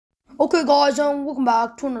Okay guys, welcome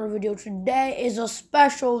back to another video. Today is a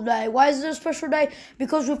special day. Why is it a special day?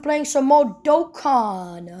 Because we're playing some more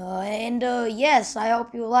Dokkan. Yes, I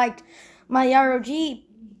hope you liked my ROG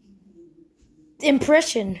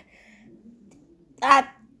impression.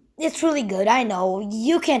 It's really good, I know.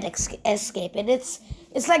 You can't escape it. It's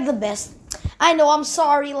like the best. I know, I'm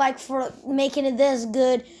sorry for making it this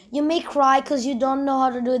good. You may cry because you don't know how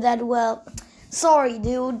to do that well. Sorry,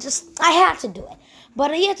 dude. I have to do it.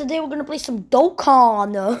 But yeah, today we're gonna play some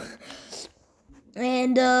Dokkan.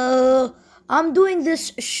 I'm doing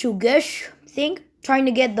this Shugesh thing, trying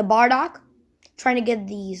to get the Bardock, trying to get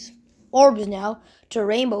these orbs now to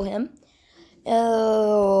rainbow him.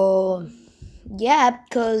 Yeah,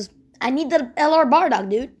 because I need the LR Bardock,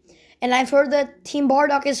 dude. And I've heard that Team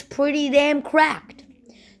Bardock is pretty damn cracked.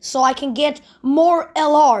 So I can get more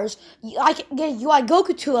LRs. I can get UI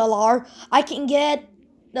Goku to LR. I can get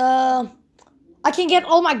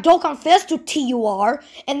all my Dokkan Fest to TUR,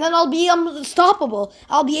 and then I'll be unstoppable.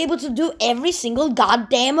 I'll be able to do every single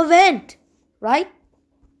goddamn event, right?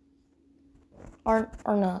 Or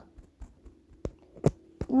not.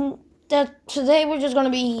 Today we're just gonna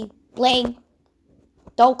be playing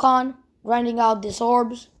Dokkan, grinding out these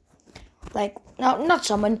orbs. No, not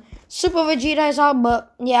summon. Super Vegeta is out,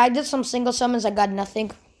 but yeah, I did some single summons. I got nothing.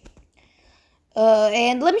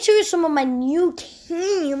 And let me show you some of my new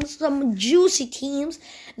teams, some juicy teams.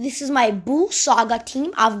 This is my Boo Saga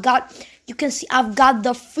team. You can see I've got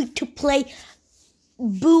the free-to-play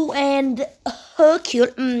Boo and Hercule.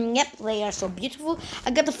 Yep, they are so beautiful.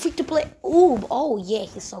 I got the free-to-play oh yeah,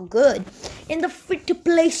 he's so good. And the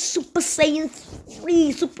free-to-play Super Saiyan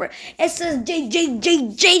 3, Super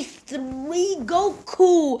SSJJJJ3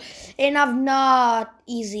 Goku. And I've not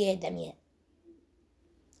easied them yet.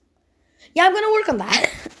 Yeah, I'm gonna work on that.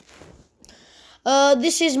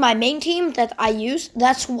 This is my main team that I use.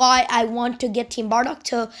 That's why I want to get Team Bardock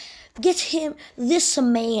to get this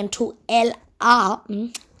man to LR.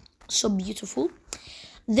 So beautiful.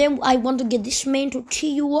 Then I want to get this man to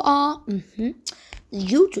TUR.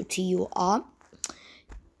 You to TUR.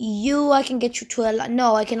 I can get you to LR.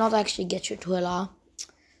 No, I cannot actually get you to LR.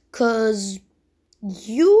 Because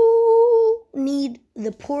you need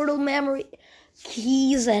the portal memory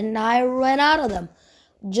keys, and I ran out of them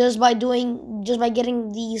just by getting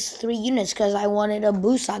these 3 units, because I wanted a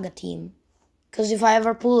Boo Saga team, because if I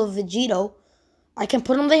ever pull a Vegito, I can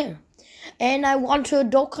put him there. And I want to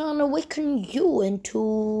Dokkan Awaken you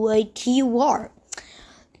into a TUR.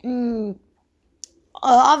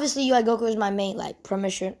 Obviously UI Goku is my main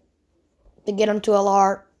permission to get him to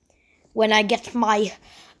LR when I get my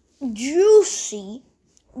juicy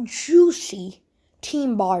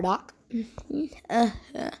Team Bardock.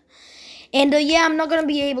 Yeah, I'm not gonna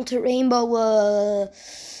be able to rainbow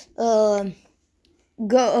the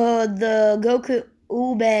Goku,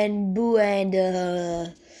 Oob, and Boo, and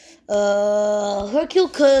Hercule,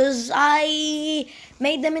 because I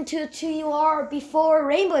made them into a 2UR before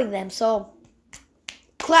rainbowing them. So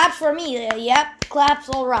claps for me. Yep, claps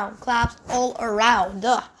all around. Claps all around.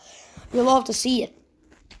 You'll love to see it.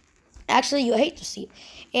 Actually, you hate to see it.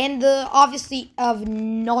 And obviously, I've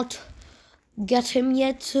not get him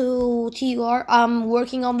yet to TUR. I'm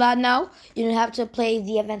working on that now. You don't have to play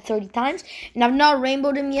the event 30 times. And I've not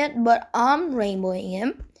rainbowed him yet, but I'm rainbowing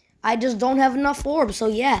him. I just don't have enough orbs. So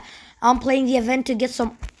yeah, I'm playing the event to get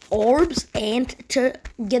some orbs and to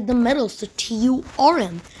get the medals to TUR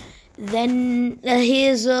him. Then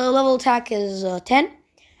his level attack is 10.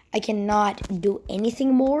 I cannot do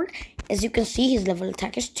anything more. As you can see, his level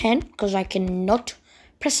attack is 10 because I cannot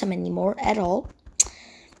press him anymore at all.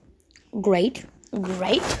 Great.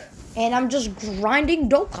 And I'm just grinding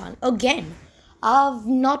Dokkan again. I've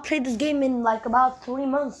not played this game in about 3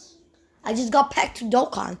 months. I just got back to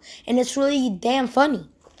Dokkan, and it's really damn funny.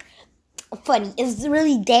 It's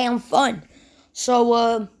really damn fun.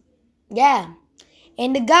 So yeah.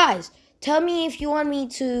 And guys, tell me if you want me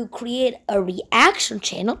to create a reaction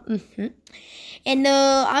channel. And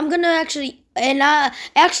I'm gonna actually I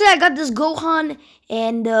got this Gohan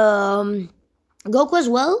and Goku as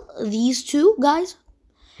well, these 2 guys,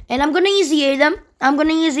 and I'm gonna easy A them. I'm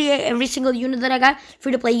gonna easy A every single unit that I got,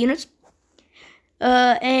 free to play units.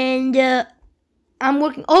 I'm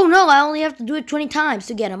working. Oh no, I only have to do it 20 times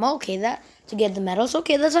to get them. Okay, to get the medals.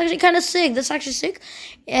 Okay, that's actually kind of sick. That's actually sick.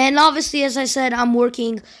 And obviously, as I said, I'm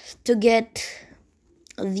working to get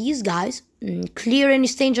these guys. Clear any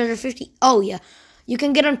stage under 50. Oh yeah, you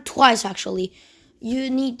can get them twice actually.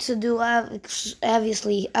 You need to do,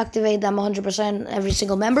 obviously, activate them 100% every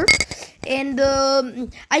single member. And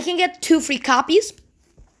I can get 2 free copies.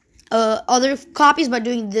 Other copies by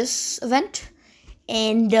doing this event.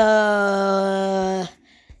 And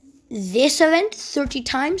this event 30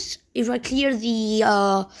 times. If I clear the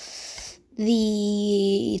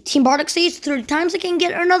Team Bardock stage 30 times, I can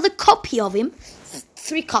get another copy of him.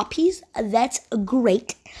 3 copies. That's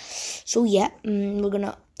great. So yeah, we're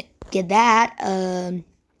gonna get that.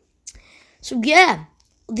 So yeah,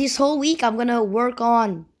 this whole week I'm gonna work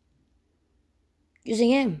on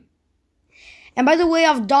using him. And by the way,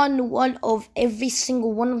 I've done one of every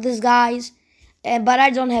single one of these guys, but I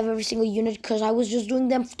don't have every single unit because I was just doing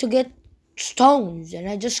them to get stones, and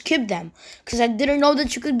I just skipped them because I didn't know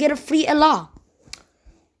that you could get a free Allah.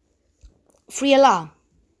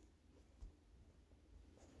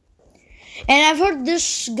 And I've heard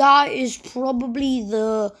this guy is probably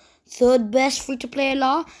the 3rd best free-to-play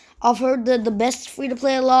LR. I've heard that the best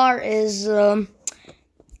free-to-play LR is the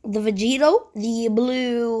Vegito, the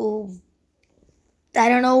blue. I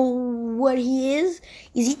don't know what he is.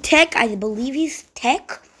 Is he tech? I believe he's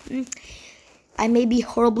tech. I may be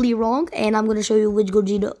horribly wrong, and I'm gonna show you which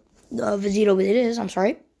Vegito it is. I'm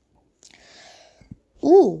sorry.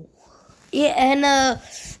 Ooh, yeah, and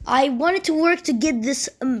I wanted to work to get this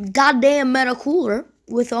goddamn meta cooler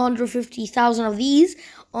with 150,000 of these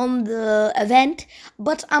on the event,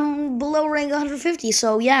 but I'm below rank 150,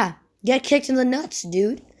 so yeah, get kicked in the nuts,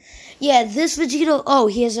 dude. Yeah, this Vegito, oh,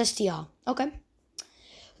 he has STR, okay.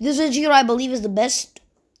 This Vegito, I believe, is the best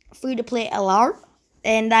free-to-play LR,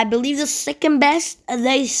 and I believe the second best,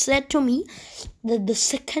 they said to me, that the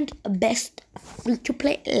second best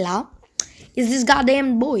free-to-play LR is this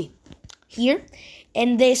goddamn boy here.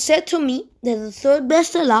 And they said to me that the 3rd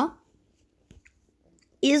best LR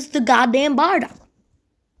is the goddamn Bardock.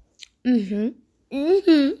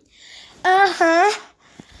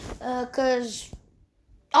 Cause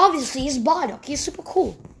obviously it's Bardock. He's super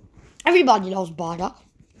cool. Everybody loves Bardock,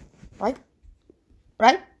 right?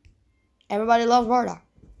 Everybody loves Bardock.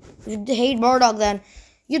 If you hate Bardock, then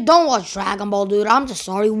you don't watch Dragon Ball, dude. I'm just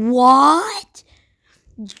sorry. What?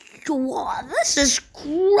 This is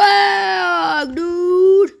crack,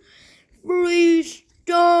 dude. 3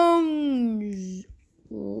 stones.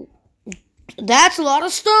 That's a lot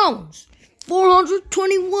of stones.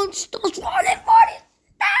 421 stones. 440,000.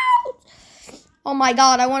 Oh my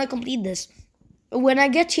god, I want to complete this. When I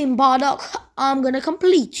get Team Bardock, I'm gonna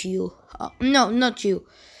complete you. No, not you.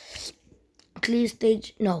 Clear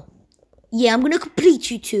stage. No. Yeah, I'm gonna complete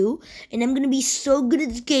you too, and I'm gonna be so good at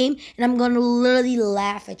this game, and I'm gonna literally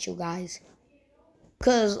laugh at you guys.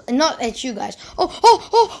 Not at you guys.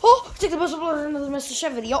 Take the bus upload another Mr.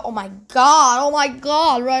 Chef video. Oh my god.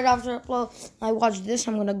 Right after I watch this,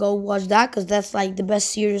 I'm gonna go watch that, because that's like the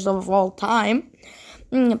best series of all time.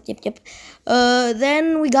 Yep.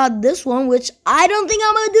 Then we got this one, which I don't think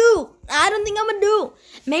I'm gonna do.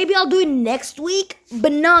 Maybe I'll do it next week,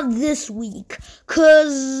 but not this week. Cause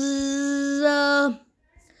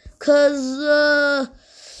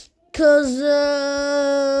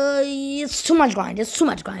it's too much grind.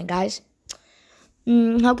 Guys.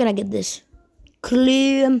 How can I get this?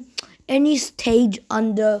 Clear any stage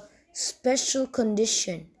under special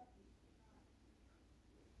condition.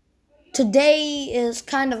 Today is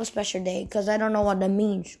kind of a special day because I don't know what that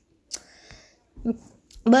means.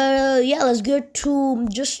 But yeah, let's get to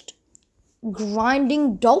just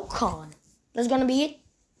grinding dokkan. That's gonna be it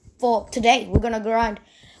for today. We're gonna grind.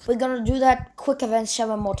 We're gonna do that quick event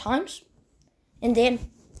 7 more times, and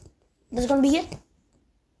then that's gonna be it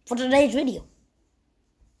for today's video.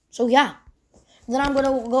 So yeah, then I'm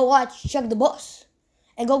gonna go check the bus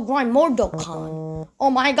and go grind more dokkan.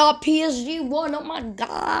 Oh my god, PSG won. Oh my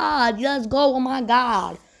god, let's go. Oh my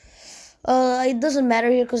god. It doesn't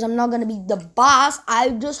matter here because I'm not gonna be the boss. I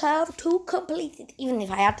just have to complete it. Even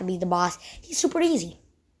if I have to be the boss, he's super easy.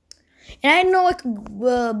 And I know I could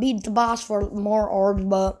beat the boss for more orbs,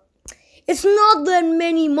 but it's not that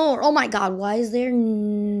many more. Oh my god, why is there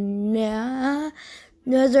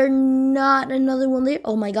is there not another one there?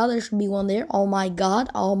 Oh my god, there should be one there. Oh my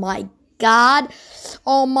god. I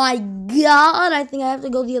think I have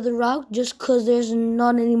to go the other route just because there's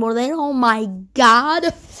not any more there. Oh my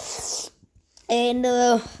god. And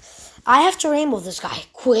I have to rainbow this guy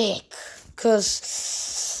quick,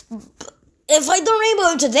 because if I don't rainbow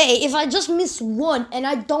him today, if I just miss one and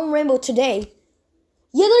I don't rainbow today,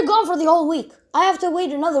 yeah, they're gone for the whole week. I have to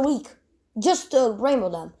wait another week just to rainbow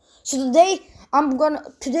them. So today,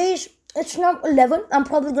 it's now 11. I'm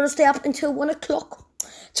probably going to stay up until 1 o'clock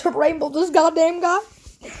to rainbow this goddamn guy.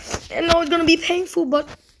 I know it's going to be painful, but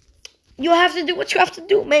you have to do what you have to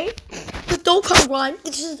do, man. The dokkan grind.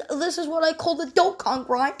 This is what I call the dokkan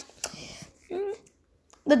grind.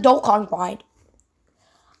 The dokkan grind.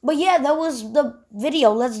 But yeah, that was the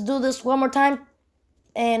video. Let's do this one more time.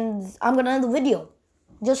 And I'm gonna end the video.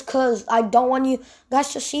 Just cause I don't want you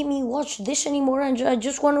guys to see me watch this anymore, and I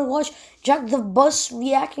just want to watch Jack the Bus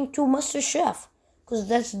reacting to Master Chef. Cause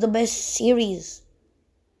that's the best series.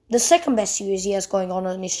 The second best series he has going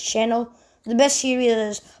on his channel. The best series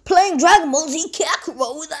is playing Dragon Ball Z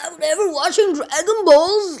Kakarot without ever watching Dragon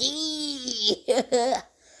Ball Z.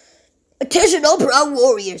 Attention all Proud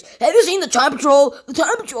Warriors. Have you seen the Time Patrol? The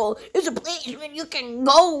Time Patrol is a place where you can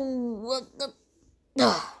go.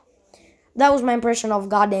 That was my impression of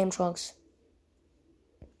goddamn Trunks.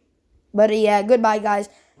 But yeah, goodbye guys.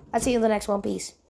 I'll see you in the next one. Peace.